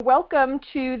Welcome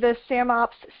to the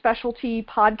SAMOPS Specialty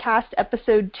Podcast,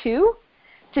 Episode 2.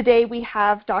 Today we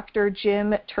have Dr.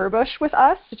 Jim Turbush with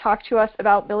us to talk to us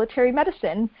about military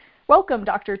medicine. Welcome,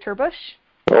 Dr. Turbush.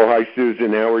 Oh, hi,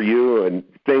 Susan. How are you? And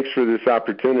thanks for this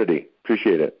opportunity.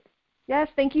 Appreciate it. Yes,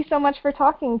 thank you so much for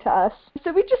talking to us.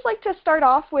 So we'd just like to start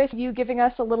off with you giving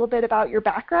us a little bit about your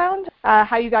background,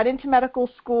 how you got into medical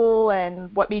school and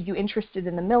what made you interested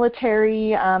in the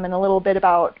military, and a little bit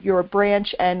about your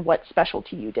branch and what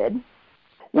specialty you did.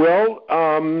 Well,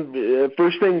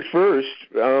 first things first,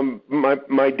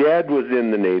 my dad was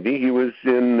in the Navy. He was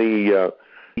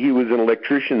he was an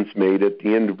electrician's mate at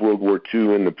the end of World War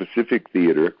II in the Pacific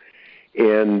Theater,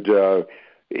 and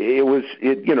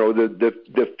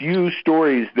the few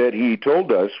stories that he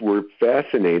told us were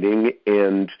fascinating,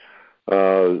 and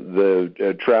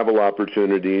the travel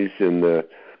opportunities and the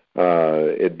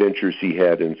adventures he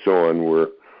had and so on were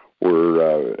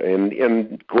and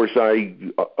of course I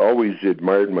always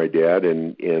admired my dad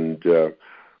and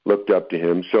looked up to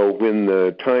him. So when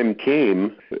the time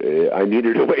came, I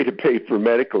needed a way to pay for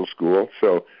medical school.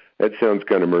 So that sounds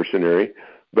kind of mercenary.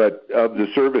 But of the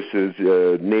services,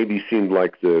 Navy seemed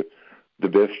like the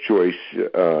best choice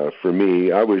for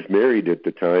me. I was married at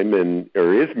the time, am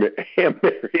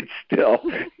married still,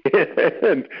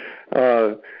 and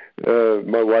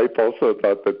my wife also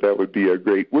thought that would be a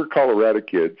great. We're Colorado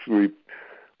kids. We've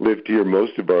lived here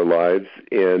most of our lives,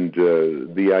 and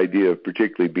the idea of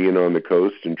particularly being on the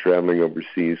coast and traveling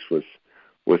overseas was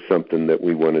something that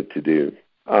we wanted to do.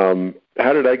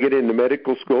 How did I get into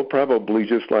medical school? Probably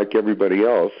just like everybody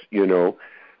else,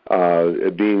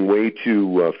 being way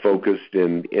too focused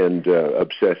and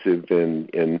obsessive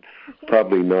and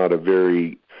probably not a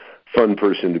very fun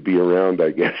person to be around,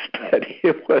 I guess. But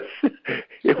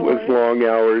it was long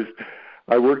hours.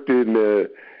 I worked as a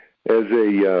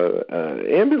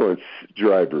ambulance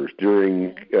driver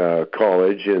during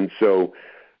college, and so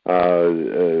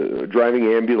driving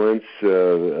ambulance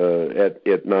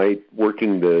at night,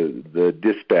 working the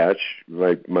dispatch.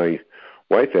 My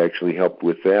wife actually helped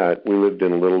with that. We lived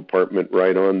in a little apartment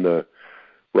right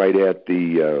at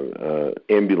the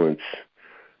ambulance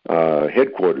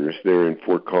headquarters there in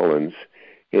Fort Collins,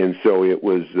 and so it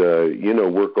was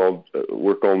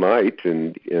work all night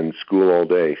and school all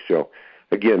day. So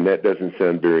again, that doesn't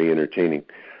sound very entertaining.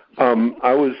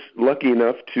 I was lucky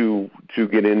enough to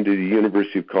get into the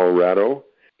University of Colorado,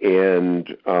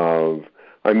 and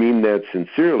I mean that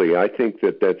sincerely. I think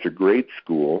that's a great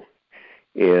school,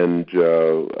 and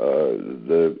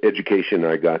the education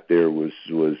I got there was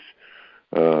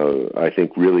I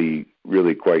think really,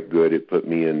 really quite good. It put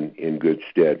me in good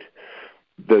stead.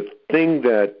 The thing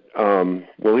that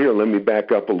here, let me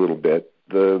back up a little bit.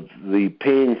 The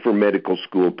paying for medical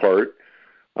school part.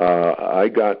 I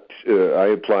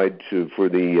applied for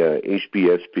the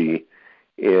HBSP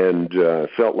and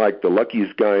felt like the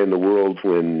luckiest guy in the world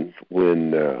when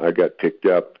I got picked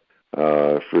up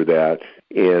for that,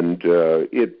 and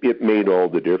it made all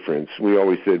the difference. We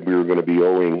always said we were going to be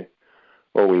owing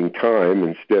time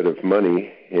instead of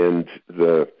money, and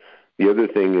the other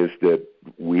thing is that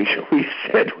we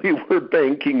said we were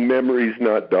banking memories,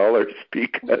 not dollars,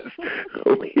 because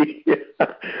we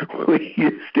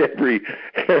used every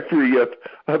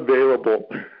available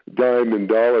dime and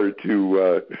dollar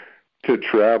to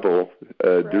travel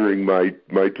during my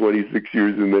 26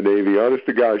 years in the Navy. Honest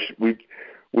to gosh,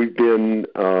 we've been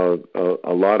a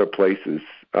lot of places.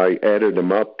 I added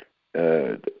them up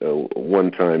one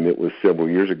time. It was several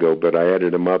years ago, but I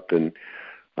added them up and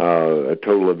a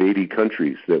total of 80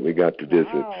 countries that we got to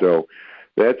visit. Wow. So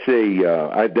that's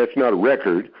that's not a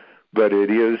record, but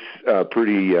it is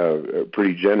pretty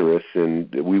generous,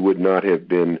 and we would not have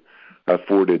been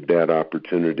afforded that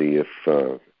opportunity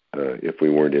if we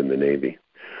weren't in the Navy.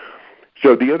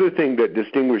 So the other thing that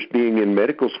distinguished being in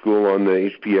medical school on the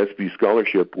HPSB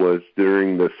scholarship was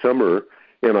during the summer,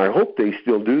 and I hope they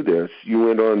still do this, you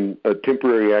went on a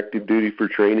temporary active duty for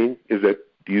training. Do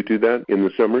you do that in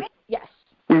the summers? Yes.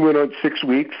 We went on 6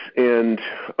 weeks, and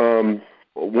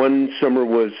one summer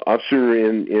was Officer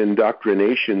in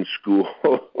Indoctrination School,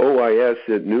 OIS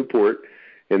at Newport,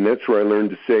 and that's where I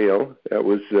learned to sail. That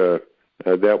was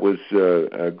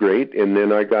great. And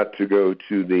then I got to go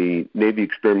to the Navy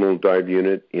Experimental Dive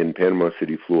Unit in Panama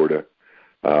City, Florida,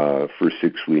 for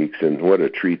 6 weeks, and what a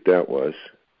treat that was.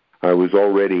 I was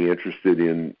already interested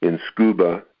in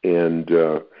scuba, and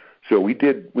so we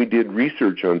did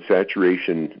research on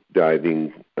saturation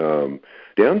diving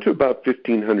down to about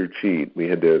 1,500 feet. We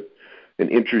had an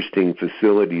interesting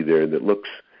facility there that looks,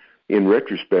 in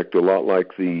retrospect, a lot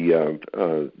like the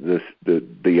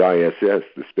ISS,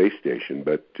 the space station,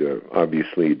 but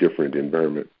obviously a different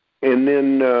environment. And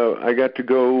then I got to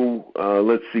go,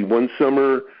 one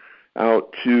summer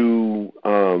out to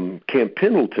Camp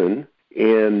Pendleton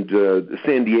and the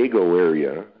San Diego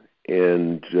area,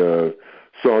 and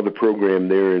saw the program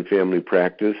there in family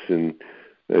practice, and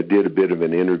did a bit of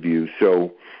an interview.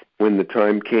 So when the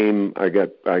time came, I got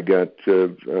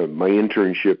my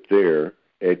internship there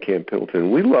at Camp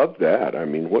Pendleton. We loved that. I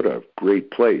mean, what a great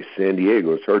place. San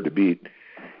Diego, it's hard to beat.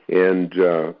 And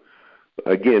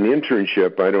again,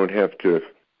 internship, I don't have to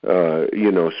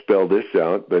spell this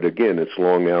out, but again, it's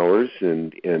long hours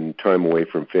and time away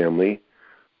from family.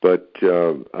 But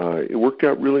it worked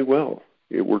out really well.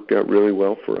 It worked out really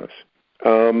well for us.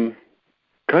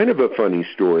 Kind of a funny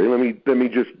story. Let me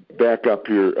just back up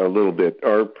here a little bit.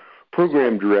 Our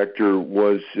program director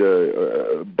was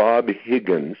Bob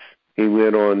Higgins. He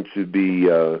went on to be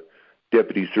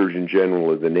Deputy Surgeon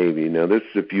General of the Navy. Now, this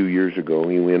is a few years ago.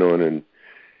 He went on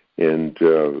and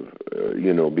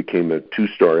became a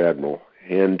 2-star admiral.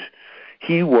 And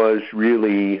he was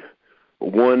really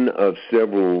one of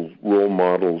several role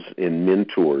models and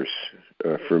mentors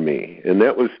for me. And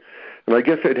I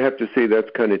guess I'd have to say that's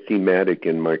kind of thematic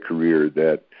in my career,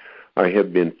 that I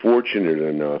have been fortunate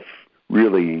enough,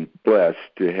 really blessed,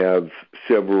 to have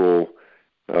several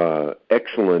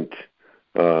excellent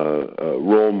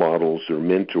role models or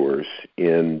mentors.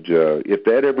 And if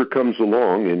that ever comes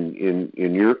along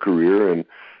in your career, and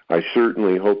I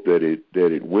certainly hope that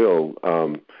it will,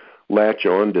 latch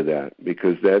on to that,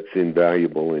 because that's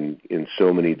invaluable in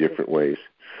so many different ways.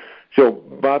 So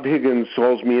Bob Higgins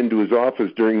calls me into his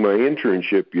office during my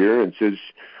internship year and says,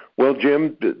 "Well,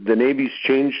 Jim, the Navy's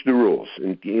changed the rules."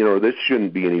 And, this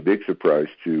shouldn't be any big surprise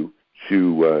to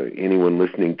anyone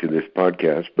listening to this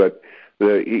podcast, but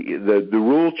the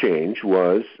rule change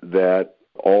was that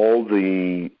all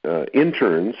the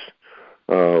interns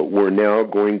were now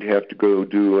going to have to go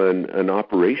do an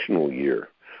operational year.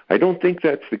 I don't think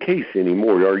that's the case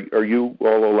anymore. Are you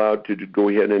all allowed to go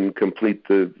ahead and complete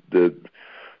the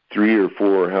 3 or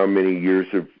 4, how many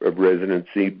years of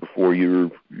residency before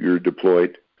you're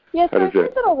deployed? Yes, I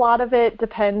think that a lot of it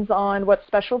depends on what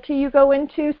specialty you go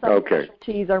into. Some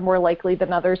specialties are more likely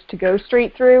than others to go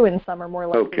straight through, and some are more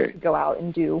likely to go out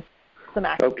and do some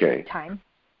active time.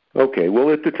 Okay.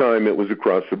 Well, at the time, it was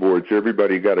across the board, so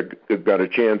everybody got a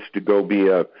chance to go be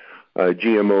a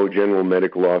GMO, General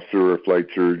Medical Officer, or Flight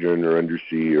Surgeon, or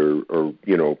undersea, or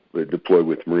deploy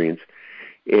with Marines.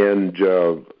 And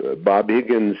Bob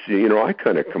Higgins, I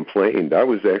kind of complained. I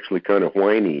was actually kind of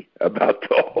whiny about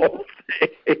the whole thing.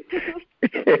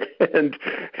 and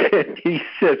he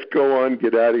says, "Go on,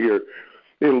 get out of here.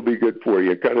 It'll be good for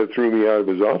you." Kind of threw me out of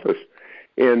his office.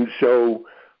 And so,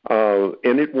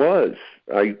 and it was.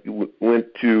 I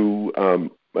went to,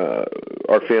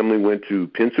 our family went to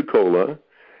Pensacola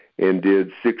and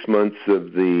did 6 months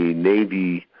of the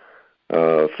Navy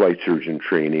flight surgeon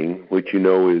training, which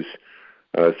is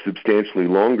substantially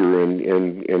longer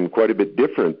and quite a bit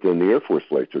different than the Air Force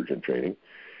flight surgeon training.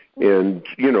 And,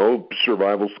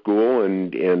 survival school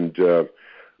and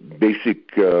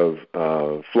basic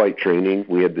flight training.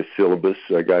 We had the syllabus.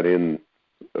 I got in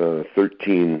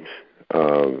 13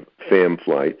 FAM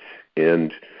flights.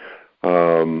 And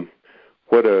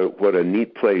what a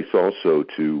neat place also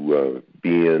to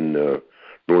be in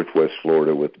Northwest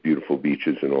Florida with beautiful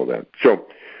beaches and all that. So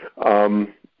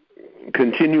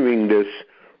continuing this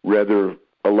rather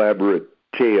elaborate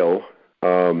tale,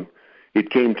 it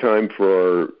came time for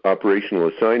our operational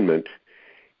assignment,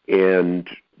 and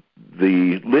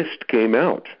the list came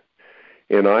out.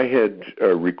 And I had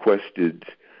requested,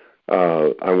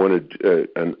 I wanted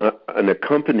an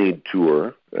accompanied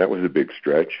tour. That was a big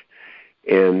stretch,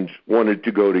 and wanted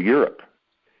to go to Europe.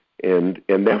 And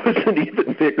that was an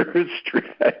even bigger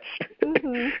stretch.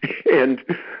 Mm-hmm. And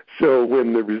so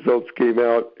when the results came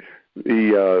out,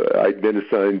 I'd been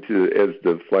assigned as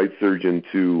the flight surgeon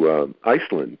to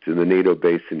Iceland, to the NATO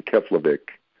base in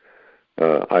Keflavik,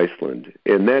 Iceland,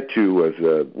 and that too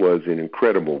was an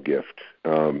incredible gift.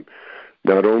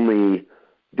 Not only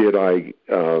did I,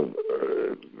 earn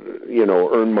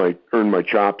my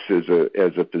chops as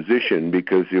a physician,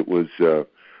 because it was a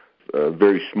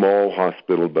very small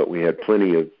hospital, but we had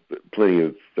plenty of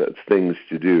things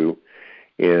to do,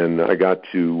 and I got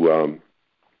to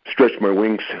stretch my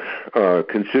wings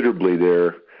considerably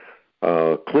there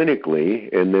clinically.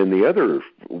 And then the other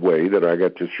way that I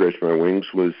got to stretch my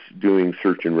wings was doing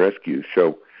search and rescue.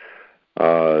 So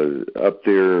up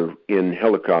there in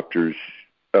helicopters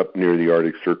up near the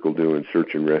Arctic Circle doing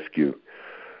search and rescue.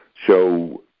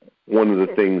 So one of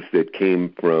the things that came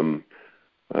from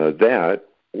that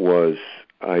was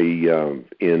I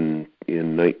in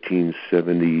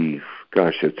 1970,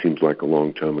 gosh, that seems like a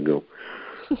long time ago.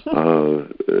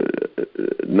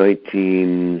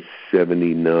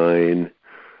 1979.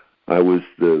 I was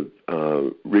the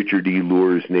Richard E.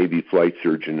 Lohr's Navy Flight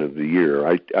Surgeon of the Year.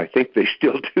 I think they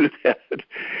still do that.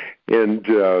 And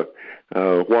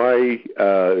why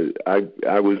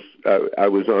I was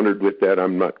honored with that,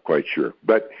 I'm not quite sure.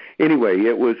 But anyway,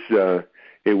 it was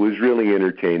really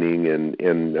entertaining,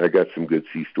 and I got some good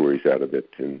sea stories out of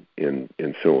it, and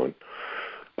so on.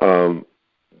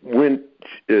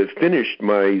 Finished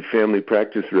my family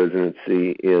practice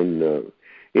residency in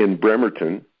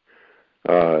Bremerton,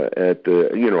 at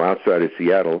the outside of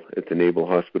Seattle at the Naval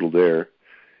Hospital there,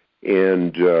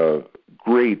 and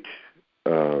great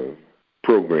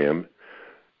program.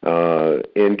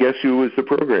 And guess who was the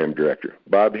program director?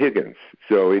 Bob Higgins.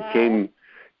 So it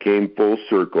came full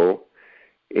circle,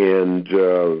 and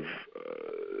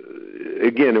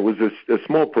again, it was a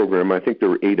small program. I think there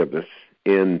were 8 of us,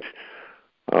 and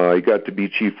I got to be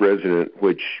chief resident,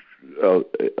 which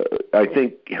I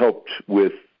think helped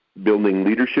with building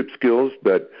leadership skills,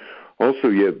 but also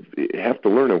you have to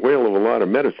learn a whale of a lot of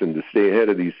medicine to stay ahead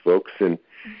of these folks, and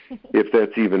if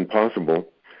that's even possible.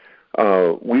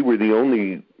 We were the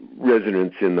only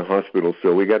residents in the hospital,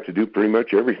 so we got to do pretty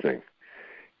much everything.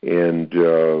 And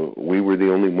we were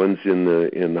the only ones in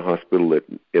the hospital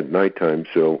at nighttime,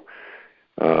 so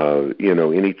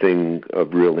anything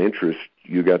of real interest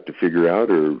you got to figure out,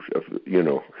 or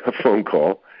a phone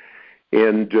call.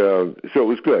 And so it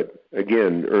was good.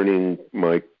 Again, earning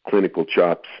my clinical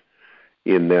chops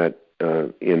in that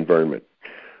environment.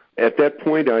 At that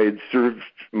point, I had served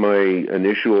my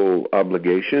initial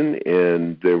obligation,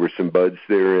 and there were some buds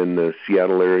there in the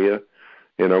Seattle area,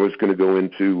 and I was going to go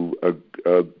into a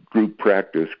group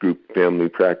family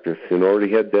practice, and already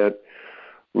had that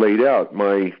laid out.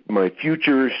 My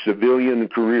future civilian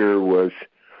career was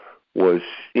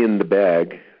in the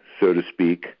bag, so to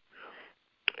speak.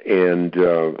 And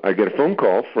I get a phone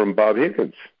call from Bob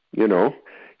Higgins.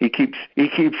 He keeps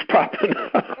popping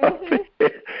up,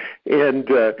 and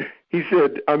he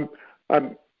said, "I'm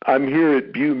here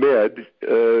at BUMED,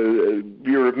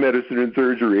 Bureau of Medicine and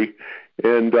Surgery,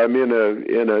 and I'm in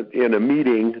a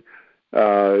meeting."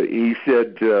 He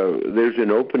said, "There's an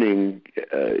opening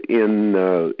in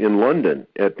London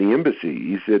at the embassy."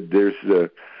 He said, "There's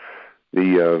the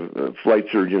flight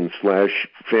surgeon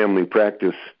 / family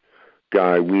practice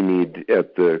guy we need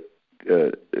at the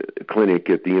clinic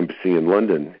at the embassy in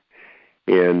London."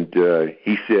 And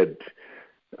he said,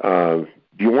 "Do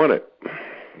you want it?"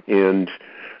 And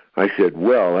I said,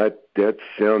 "Well, that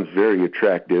sounds very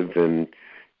attractive, and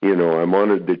I'm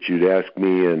honored that you'd ask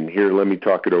me, and here, let me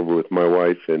talk it over with my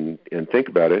wife and think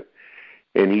about it."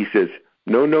 And he says,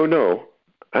 No,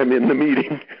 I'm in the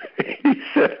meeting." He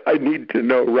said, "I need to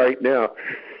know right now."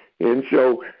 And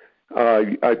so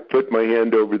I put my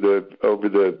hand over the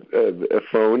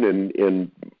phone,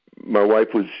 and my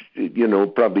wife was,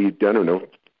 probably, I don't know,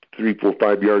 3, 4,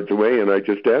 5 yards away, and I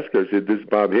just asked her, I said, "This is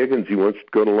Bob Higgins. He wants to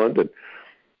go to London."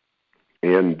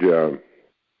 And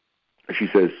she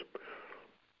says,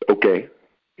 "Okay."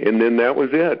 And then that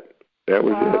was it.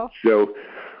 Wow. It. So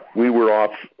we were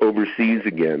off overseas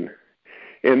again.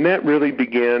 And that really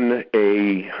began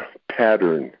a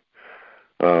pattern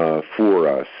for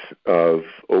us of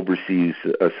overseas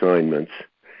assignments.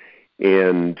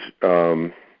 And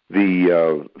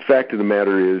the fact of the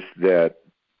matter is that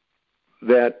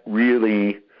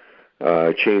really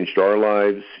changed our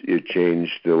lives. It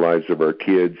changed the lives of our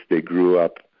kids. They grew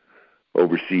up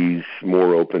overseas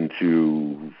more open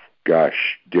to,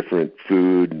 different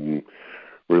food and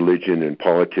religion and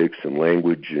politics and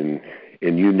language and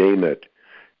you name it.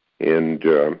 And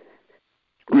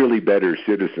really better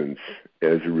citizens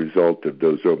as a result of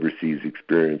those overseas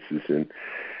experiences,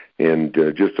 and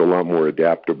just a lot more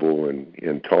adaptable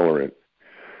and tolerant.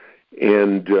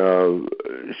 And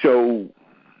so,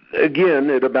 again,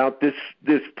 at about this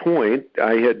point,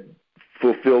 I had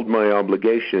fulfilled my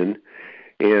obligation,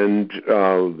 and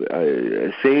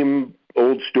same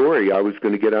old story. I was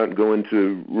going to get out and go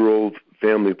into rural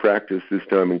family practice, this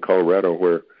time in Colorado,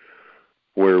 where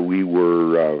we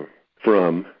were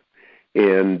from,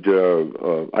 and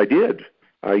I did.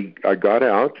 I got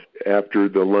out after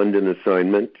the London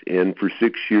assignment, and for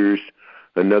 6 years,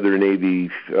 another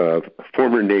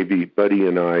former Navy buddy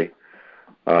and I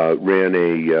ran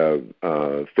a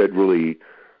federally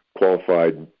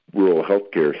qualified rural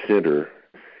healthcare center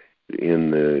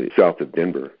in the south of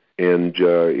Denver, and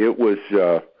it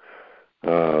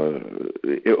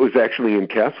was actually in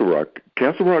Castle Rock.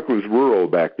 Castle Rock was rural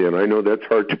back then. I know that's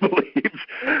hard to believe,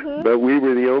 but we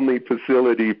were the only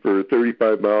facility for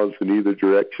 35 miles in either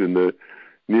direction.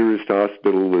 nearest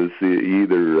hospital was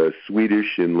either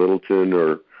Swedish in Littleton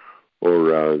or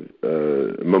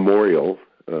Memorial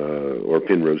or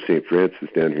Penrose St. Francis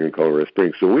down here in Colorado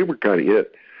Springs. So we were kind of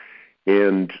it.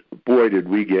 And boy, did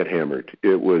we get hammered.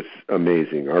 It was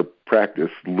amazing. Our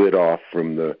practice lit off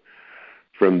from the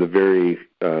very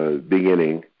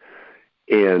beginning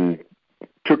and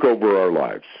took over our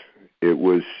lives. It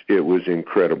was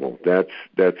incredible.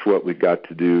 That's what we got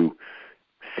to do.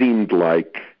 Seemed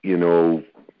like,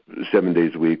 7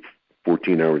 days a week,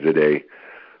 14 hours a day.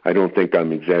 I don't think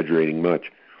I'm exaggerating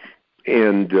much.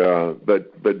 And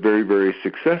but very, very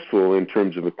successful in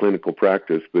terms of a clinical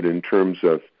practice, but in terms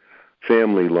of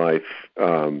family life,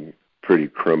 pretty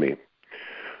crummy.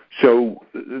 So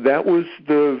that was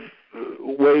the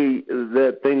way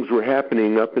that things were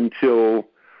happening up until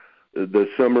the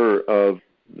summer of,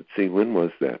 when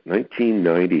was that?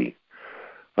 1990.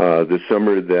 The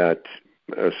summer that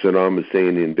Saddam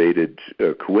Hussein invaded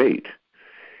Kuwait.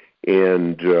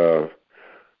 And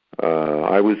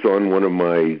I was on one of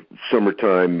my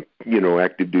summertime,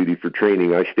 active duty for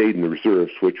training. I stayed in the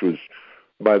reserves, which was,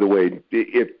 by the way,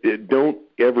 don't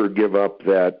ever give up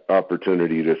that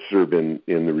opportunity to serve in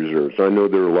the reserves. I know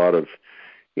there are a lot of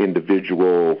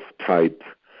individual type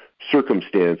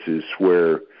circumstances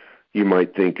where you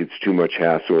might think it's too much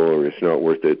hassle or it's not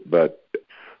worth it, but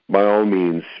by all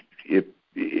means,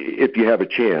 if you have a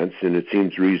chance and it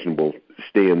seems reasonable,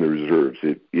 stay in the reserves.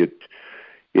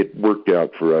 It worked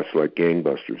out for us like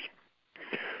gangbusters.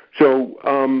 So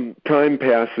time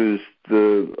passes.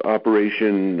 The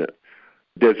Operation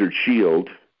Desert Shield,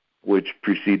 which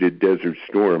preceded Desert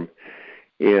Storm,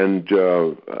 and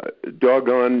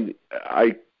doggone,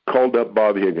 I called up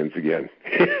Bob Higgins again.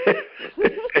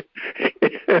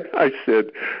 I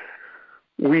said,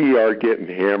 we are getting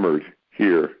hammered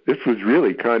here. This was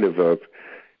really kind of a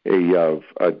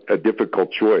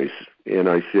difficult choice. And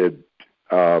I said,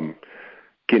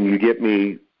 can you get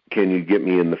me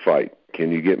in the fight?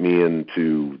 Can you get me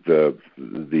into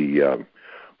the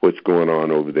what's going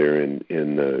on over there in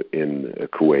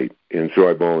Kuwait? And so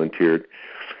I volunteered.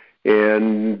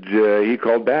 And he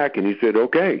called back and he said,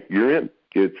 okay, you're in.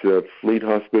 It's Fleet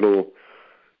Hospital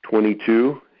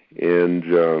 22, and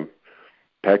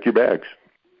pack your bags.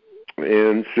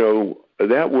 And so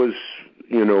that was,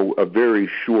 a very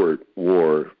short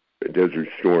war, Desert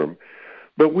Storm.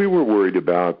 But we were worried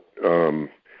about,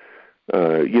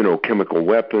 chemical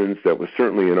weapons. That was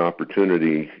certainly an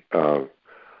opportunity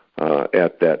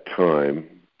at that time.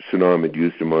 Saddam had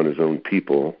used them on his own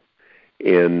people.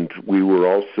 And we were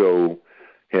also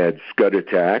had Scud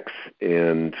attacks,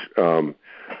 and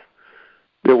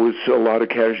there was a lot of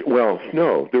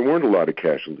there weren't a lot of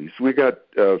casualties. We got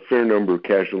a fair number of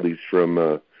casualties from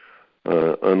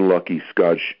unlucky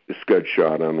Scud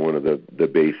shot on one of the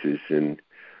bases, and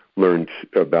learned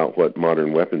about what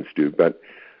modern weapons do. But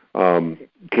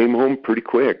came home pretty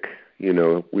quick. We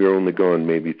were only gone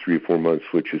maybe 3 or 4 months,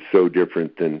 which is so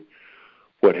different than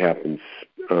what happens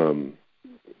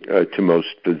to most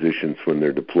physicians when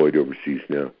they're deployed overseas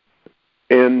now.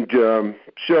 And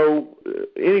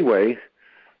anyway,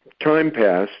 time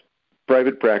passed.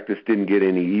 Private practice didn't get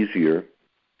any easier.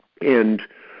 And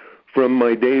from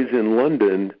my days in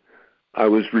London, I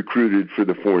was recruited for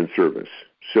the Foreign Service.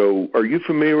 So are you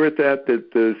familiar with that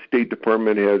the State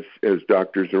Department has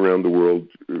doctors around the world,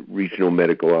 regional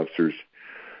medical officers?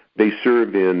 They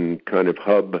serve in kind of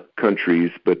hub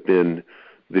countries, but then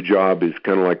the job is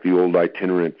kind of like the old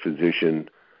itinerant physician.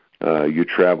 You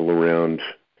travel around,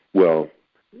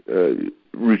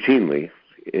 routinely,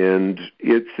 and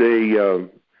it's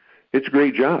a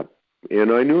great job.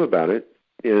 And I knew about it,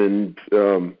 and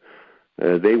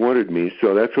they wanted me,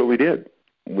 so that's what we did.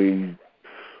 We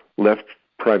left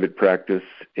private practice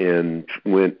and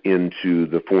went into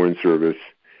the Foreign Service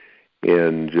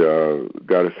and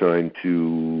got assigned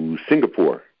to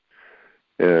Singapore.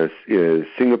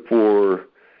 Singapore,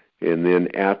 and then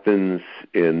Athens,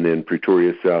 and then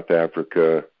Pretoria, South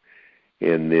Africa,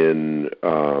 and then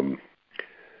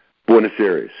Buenos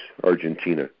Aires,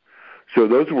 Argentina. So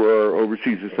those were our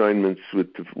overseas assignments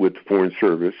with the Foreign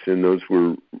Service, and those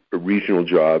were regional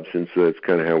jobs, and so that's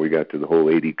kind of how we got to the whole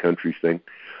 80 countries thing.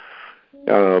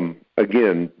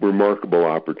 Again, remarkable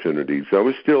opportunities. I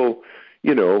was still,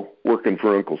 working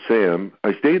for Uncle Sam.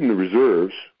 I stayed in the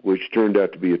reserves, which turned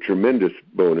out to be a tremendous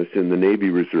bonus in the Navy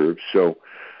Reserves, so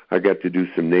I got to do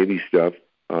some Navy stuff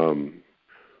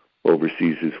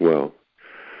overseas as well.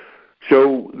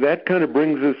 So that kind of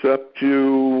brings us up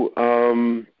to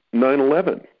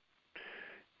 9/11.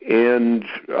 And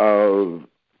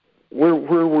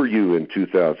where were you in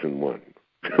 2001?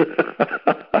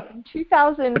 In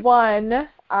 2001,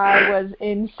 I was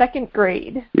in second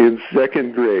grade. In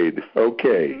second grade,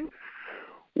 okay. Mm-hmm.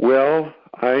 Well,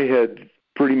 I had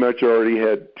pretty much already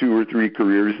had 2 or 3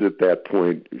 careers at that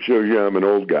point. It shows you I'm an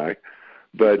old guy.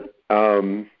 But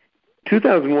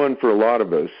 2001 for a lot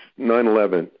of us,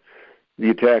 9/11, the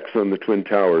attacks on the Twin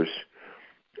Towers,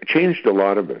 changed a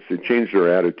lot of us. It changed our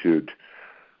attitude.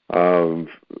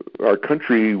 Our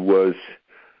country was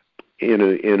in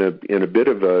a bit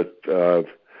of a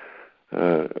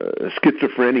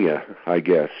schizophrenia, I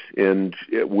guess, and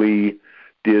we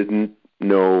didn't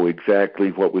know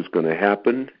exactly what was going to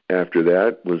happen after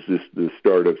that. Was this the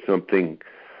start of something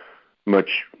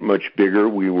much bigger?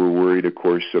 We were worried, of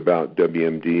course, about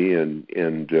WMD,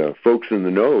 and folks in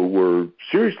the know were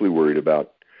seriously worried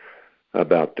about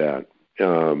that.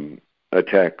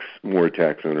 More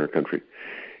attacks on our country.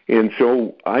 And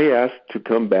so I asked to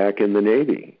come back in the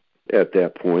Navy at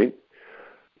that point,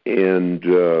 and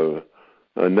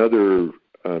another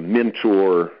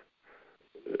mentor,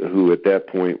 who at that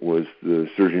point was the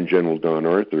Surgeon General Don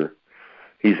Arthur,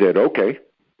 he said, okay.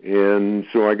 And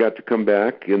so I got to come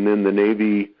back, and then the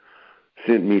Navy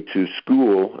sent me to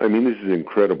school. I mean, this is an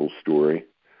incredible story,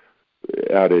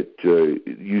 out at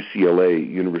UCLA,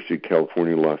 University of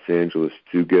California, Los Angeles,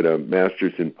 to get a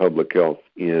master's in public health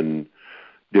in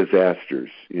disasters,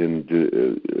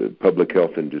 public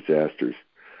health and disasters,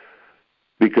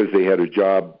 because they had a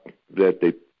job that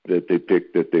they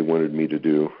picked that they wanted me to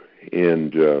do,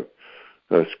 and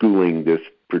schooling this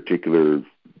particular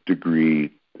degree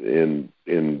and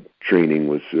training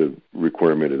was a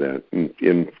requirement of that,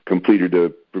 and completed a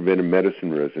preventive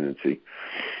medicine residency.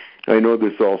 I know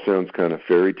this all sounds kind of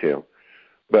fairy tale,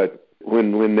 but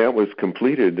when that was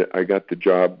completed, I got the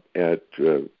job at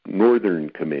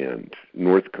Northern Command,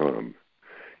 NORTHCOM,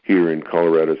 here in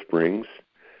Colorado Springs,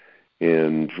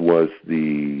 and was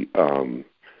the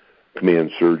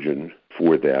command surgeon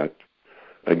for that.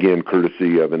 Again,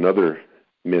 courtesy of another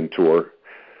mentor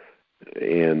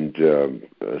and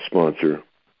sponsor,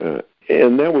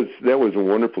 and that was a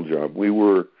wonderful job. We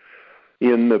were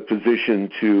in the position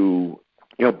to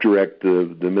help direct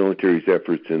the military's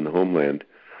efforts in the homeland,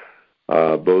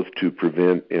 both to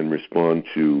prevent and respond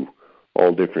to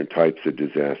all different types of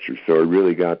disasters. So I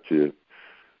really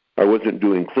I wasn't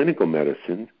doing clinical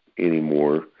medicine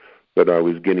anymore, but I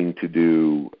was getting to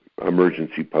do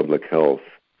emergency public health,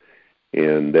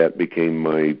 and that became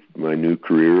my new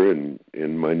career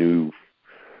and my new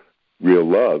real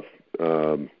love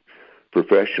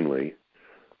professionally.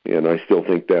 And I still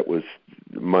think that was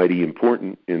mighty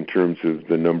important in terms of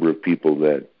the number of people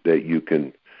that you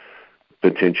can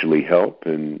potentially help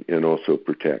and also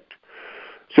protect.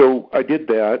 So I did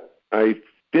that. I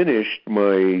finished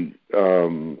my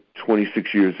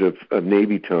 26 years of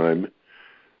Navy time.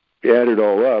 Add it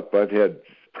all up, I've had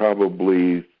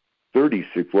probably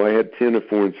 36. Well, I had 10 of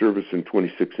Foreign Service and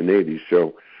 26 in Navy.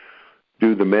 So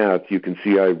do the math. You can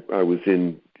see I was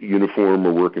in uniform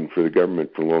or working for the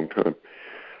government for a long time.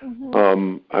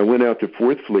 Mm-hmm. I went out to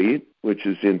 4th Fleet, which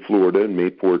is in Florida, in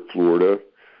Mayport, Florida,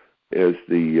 as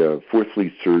the 4th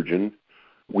Fleet surgeon.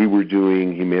 We were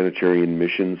doing humanitarian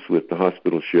missions with the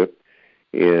hospital ship,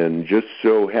 and just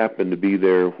so happened to be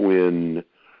there when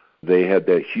they had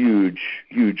that huge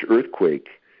earthquake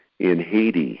in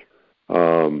Haiti,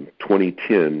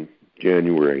 2010,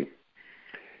 January.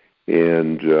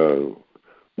 And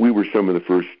we were some of the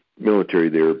first military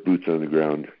there, boots on the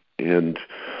ground. And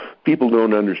people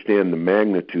don't understand the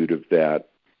magnitude of that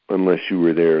unless you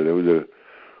were there. There was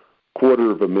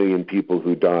 250,000 people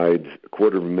who died,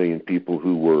 250,000 people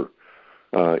who were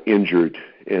injured,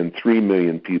 and 3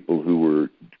 million people who were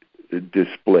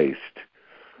displaced.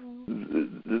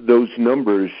 Those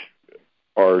numbers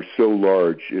are so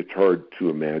large, it's hard to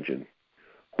imagine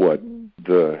what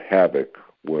the havoc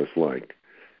was like.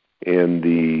 And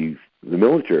the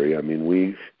military, I mean,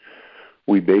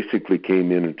 we basically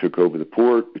came in and took over the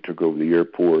port, we took over the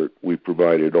airport, we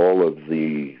provided all of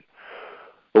a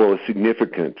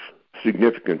significant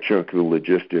chunk of the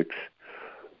logistics,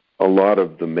 a lot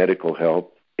of the medical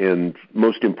help, and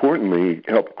most importantly,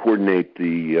 helped coordinate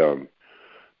the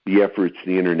efforts,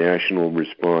 the international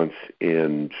response,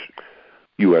 and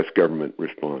U.S. government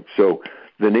response. So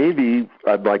the Navy,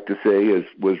 I'd like to say,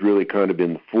 was really kind of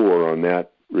in the fore on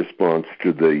that response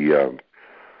to the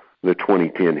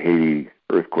 2010 Haiti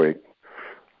earthquake.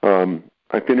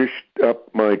 I finished up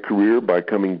my career by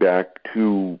coming back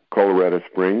to Colorado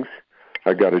Springs.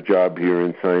 I got a job here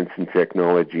in science and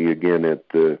technology, again at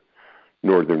the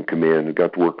Northern Command. I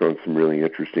got to work on some really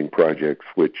interesting projects,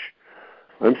 which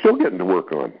I'm still getting to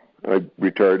work on. I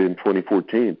retired in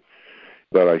 2014,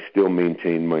 but I still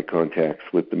maintain my contacts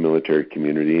with the military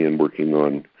community and working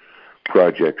on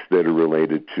projects that are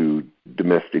related to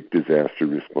domestic disaster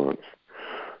response.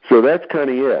 So that's kind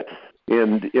of it.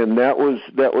 And that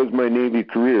was my Navy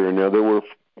career. Now, there were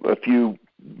a few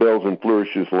bells and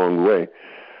flourishes along the way,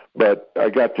 but I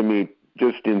got to meet,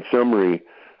 just in summary,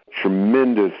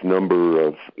 tremendous number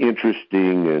of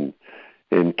interesting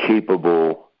and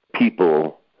capable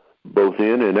people, both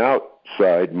in and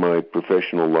outside my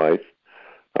professional life.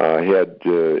 I had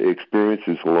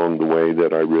experiences along the way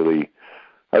that I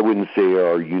wouldn't say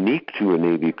are unique to a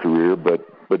Navy career,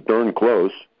 but darn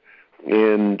close.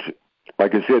 And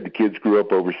like I said, the kids grew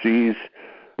up overseas.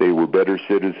 They were better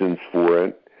citizens for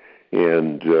it.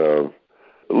 And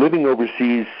living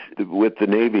overseas with the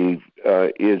Navy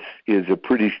is a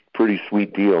pretty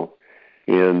sweet deal.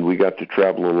 And we got to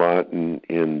travel a lot,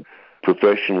 and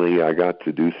professionally I got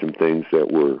to do some things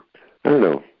that were,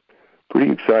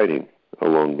 pretty exciting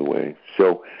along the way.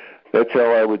 So that's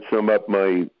how I would sum up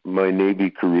my Navy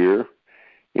career.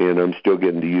 And I'm still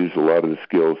getting to use a lot of the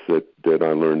skills that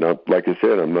I learned. Like I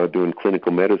said, I'm not doing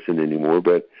clinical medicine anymore,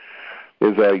 but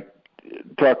as I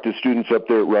talk to students up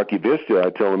there at Rocky Vista, I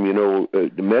tell them,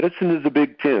 the medicine is a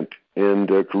big tent,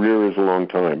 and a career is a long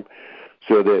time,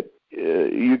 so that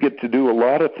you get to do a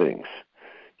lot of things.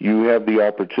 You have the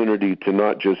opportunity to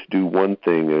not just do one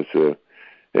thing as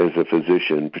a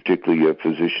physician, particularly a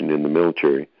physician in the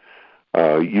military.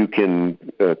 You can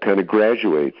kind of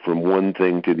graduate from one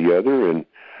thing to the other, and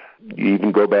you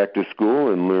even go back to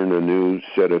school and learn a new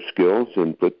set of skills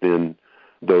and put then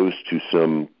those to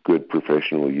some good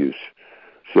professional use.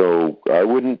 So I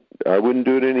wouldn't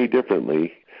do it any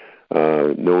differently,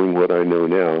 knowing what I know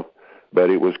now. But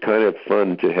it was kind of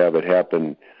fun to have it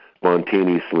happen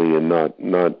spontaneously and not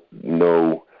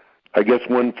know. I guess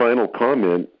one final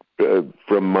comment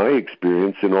from my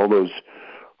experience and all those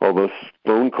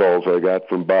phone calls I got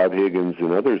from Bob Higgins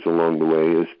and others along the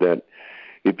way is that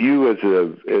if you as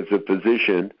a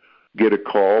physician get a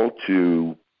call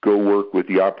to go work with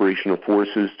the operational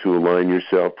forces to align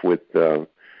yourself with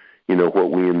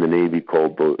what we in the Navy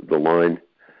called the line,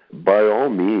 by all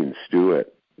means do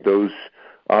it. Those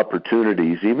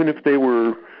opportunities, even if they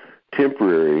were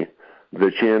temporary,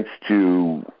 the chance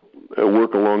to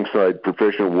work alongside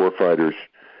professional warfighters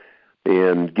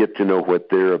and get to know what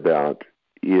they're about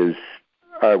is,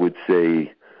 I would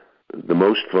say, the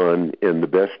most fun and the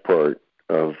best part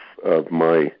of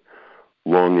my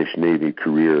longish Navy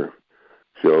career.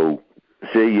 So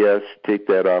say yes, take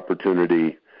that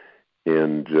opportunity,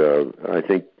 and I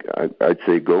think I'd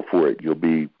say go for it. You'll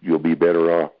be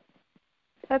better off.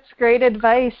 That's great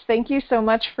advice. Thank you so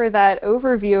much for that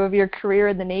overview of your career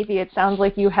in the Navy. It sounds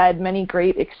like you had many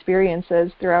great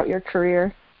experiences throughout your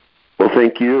career. Well,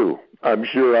 thank you. I'm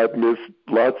sure I've missed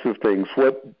lots of things.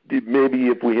 Maybe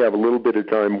if we have a little bit of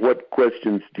time, what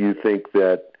questions do you think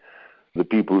that the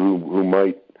people who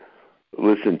might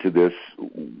listen to this,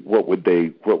 what would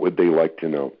they like to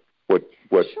know? What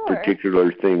Sure.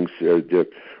 particular things?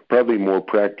 Probably more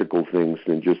practical things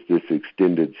than just this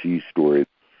extended sea story.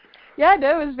 Yeah,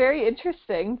 no, it was very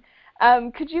interesting.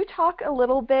 Could you talk a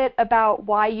little bit about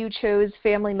why you chose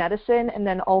family medicine and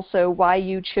then also why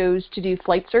you chose to do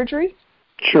flight surgery?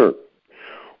 Sure.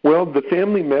 Well, the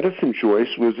family medicine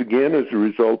choice was, again, as a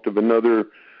result of another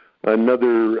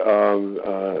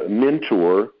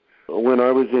mentor. When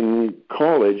I was in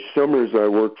college, summers I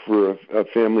worked for a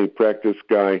family practice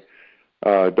guy,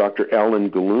 Dr. Alan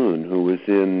Galloon, who was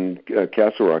in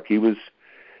Castle Rock. He was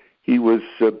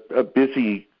a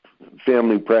busy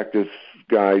family practice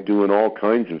guy doing all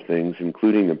kinds of things,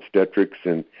 including obstetrics,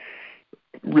 and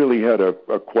really had a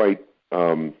quite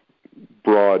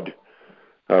broad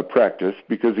practice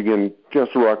because, again,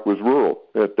 Castle Rock was rural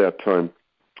at that time.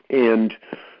 And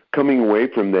coming away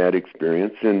from that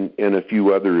experience and a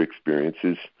few other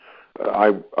experiences,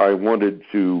 I wanted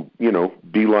to,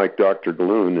 be like Dr.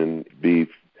 Galloon and be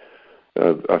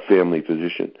a family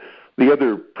physician. The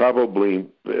other probably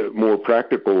more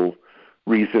practical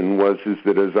reason is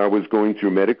that as I was going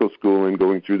through medical school and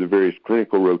going through the various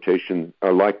clinical rotations, I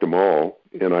liked them all,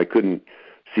 and I couldn't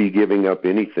see giving up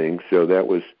anything. So that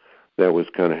was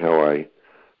kind of how I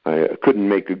couldn't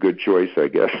make a good choice, I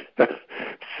guess.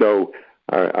 So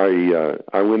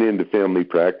I went into family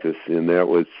practice, and that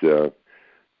was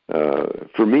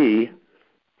for me,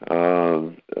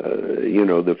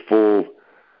 the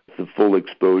full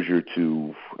exposure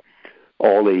to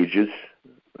all ages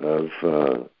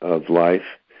of life,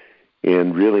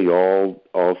 and really all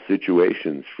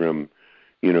situations, from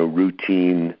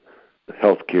routine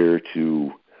healthcare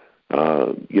to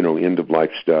end of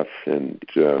life stuff and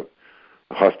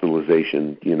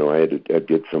hospitalization. I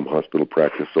did some hospital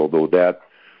practice, although that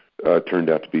turned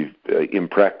out to be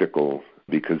impractical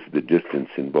because of the distance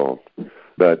involved.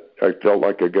 But I felt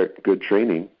like I got good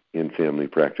training in family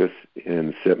practice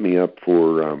and set me up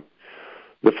for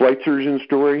the flight surgeon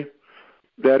story.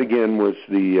 That again was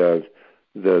the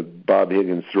Bob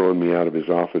Higgins throwing me out of his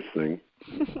office thing,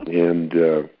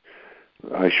 and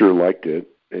I sure liked it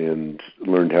and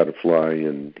learned how to fly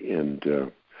and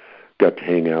got to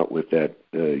hang out with that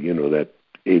that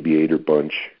aviator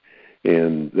bunch,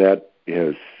 and that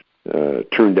has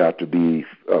turned out to be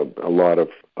a lot of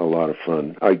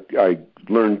fun. I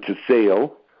learned to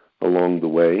sail along the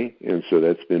way, and so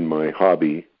that's been my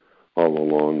hobby all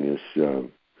along is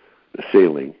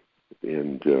sailing,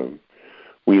 and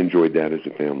we enjoyed that as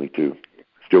a family too.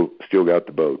 Still got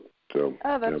the boat, so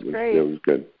that's great. That was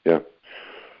good. Yeah.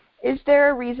 Is there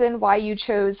a reason why you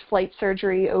chose flight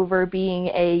surgery over being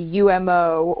a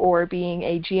UMO or being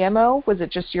a GMO? Was it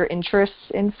just your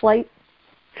interests in flight?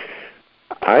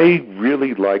 I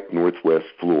really liked Northwest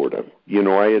Florida.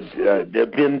 I had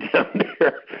been down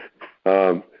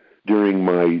there during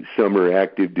my summer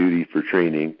active duty for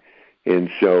training,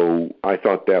 and so I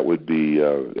thought that would be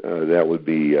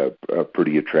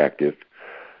pretty attractive.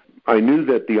 I knew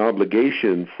that the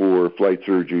obligation for flight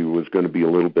surgery was going to be a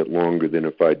little bit longer than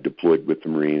if I'd deployed with the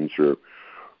Marines or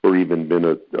even been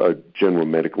a general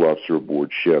medical officer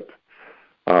aboard ship.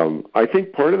 I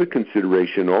think part of the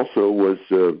consideration also was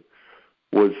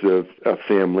a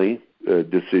family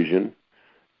decision,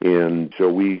 and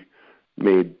so we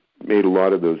made a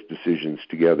lot of those decisions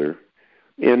together.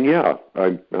 And yeah,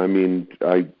 I mean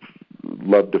I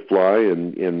love to fly,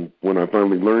 and when I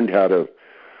finally learned how to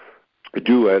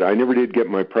do it, I never did get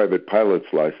my private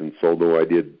pilot's license, although I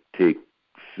did take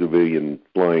civilian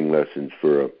flying lessons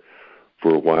for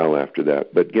a while after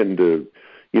that. But getting to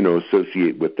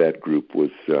associate with that group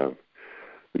was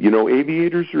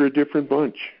aviators are a different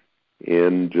bunch.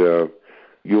 And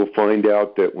you'll find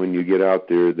out that when you get out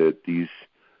there that these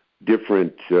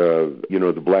different,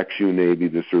 the Black Shoe Navy,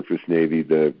 the Surface Navy,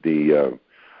 the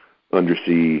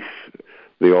undersea,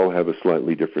 they all have a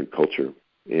slightly different culture.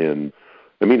 And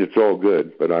I mean, it's all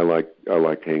good, but I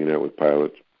like hanging out with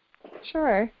pilots.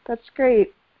 Sure, that's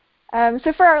great.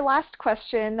 So for our last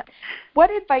question,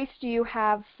 what advice do you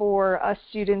have for us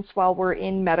students while we're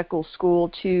in medical school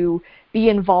to be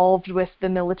involved with the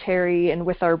military and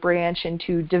with our branch and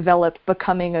to develop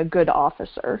becoming a good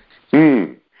officer?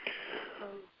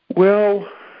 Well,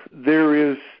 there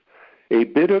is a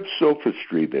bit of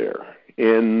sophistry there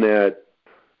in that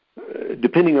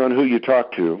depending on who you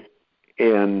talk to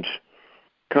and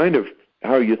kind of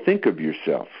how you think of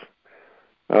yourself,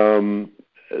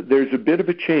 there's a bit of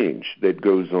a change that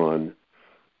goes on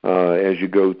as you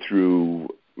go through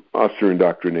officer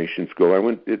indoctrination school. I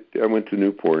went to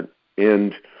Newport,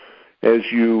 and as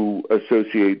you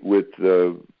associate with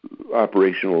the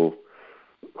operational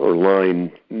or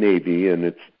line Navy, and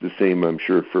it's the same, I'm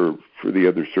sure, for the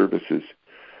other services,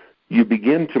 you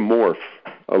begin to morph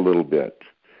a little bit,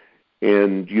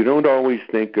 and you don't always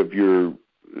think of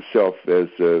yourself as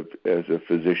a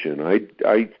physician. I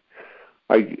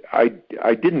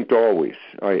didn't always.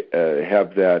 I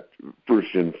have that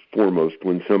first and foremost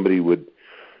when somebody would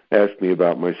ask me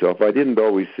about myself. I didn't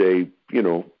always say,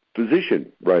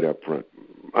 physician right up front.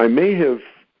 I may have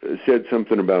said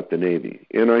something about the Navy,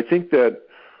 and I think that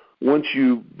once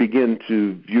you begin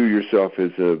to view yourself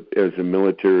as a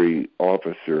military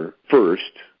officer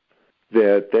first,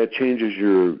 that changes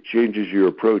your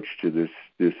approach to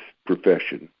this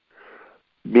profession.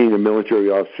 Being a military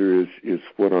officer is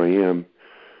what I am.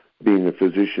 Being a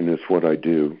physician is what I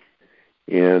do,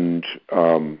 and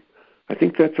I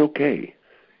think that's okay.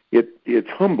 It's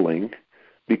humbling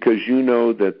because you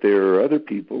know that there are other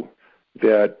people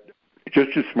that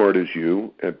just as smart as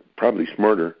you, and probably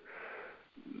smarter,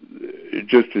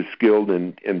 just as skilled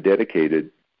and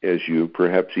dedicated as you,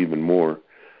 perhaps even more,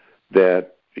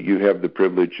 that you have the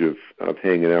privilege of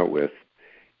hanging out with.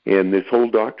 And this whole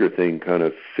doctor thing kind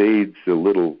of fades a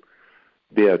little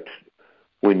bit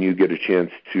when you get a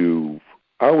chance to.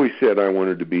 I always said I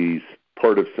wanted to be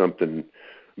part of something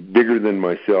bigger than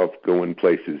myself, going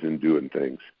places and doing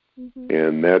things. Mm-hmm.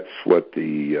 And that's what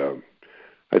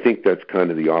I think that's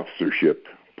kind of the officership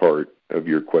part of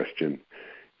your question,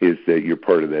 is that you're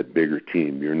part of that bigger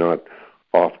team. You're not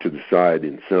off to the side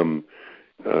in some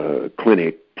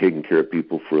clinic taking care of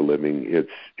people for a living.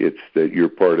 It's that you're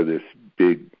part of this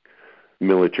big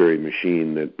military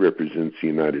machine that represents the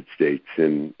United States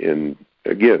and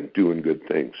again, doing good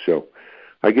things. So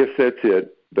I guess that's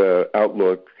it. The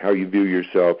outlook, how you view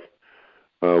yourself,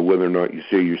 whether or not you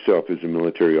see yourself as a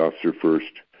military officer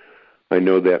first. I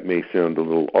know that may sound a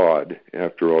little odd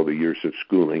after all the years of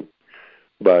schooling,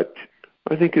 but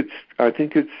I think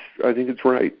it's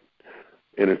right,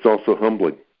 and it's also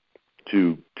humbling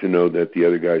to know that the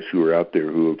other guys who are out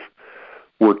there who have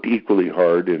worked equally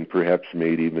hard and perhaps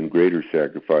made even greater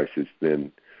sacrifices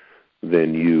than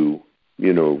you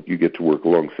get to work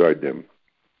alongside them.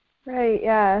 Right,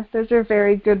 yeah. Those are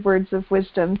very good words of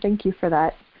wisdom. Thank you for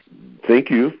that. Thank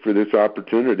you for this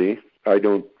opportunity. I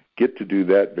don't get to do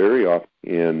that very often,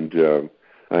 and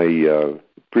I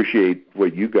appreciate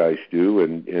what you guys do,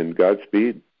 and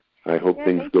Godspeed. I hope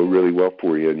things go really well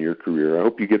for you in your career. I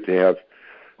hope you get to have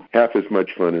half as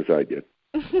much fun as I did.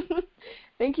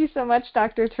 Thank you so much,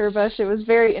 Dr. Turbush. It was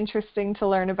very interesting to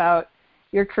learn about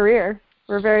your career.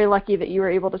 We're very lucky that you were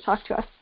able to talk to us.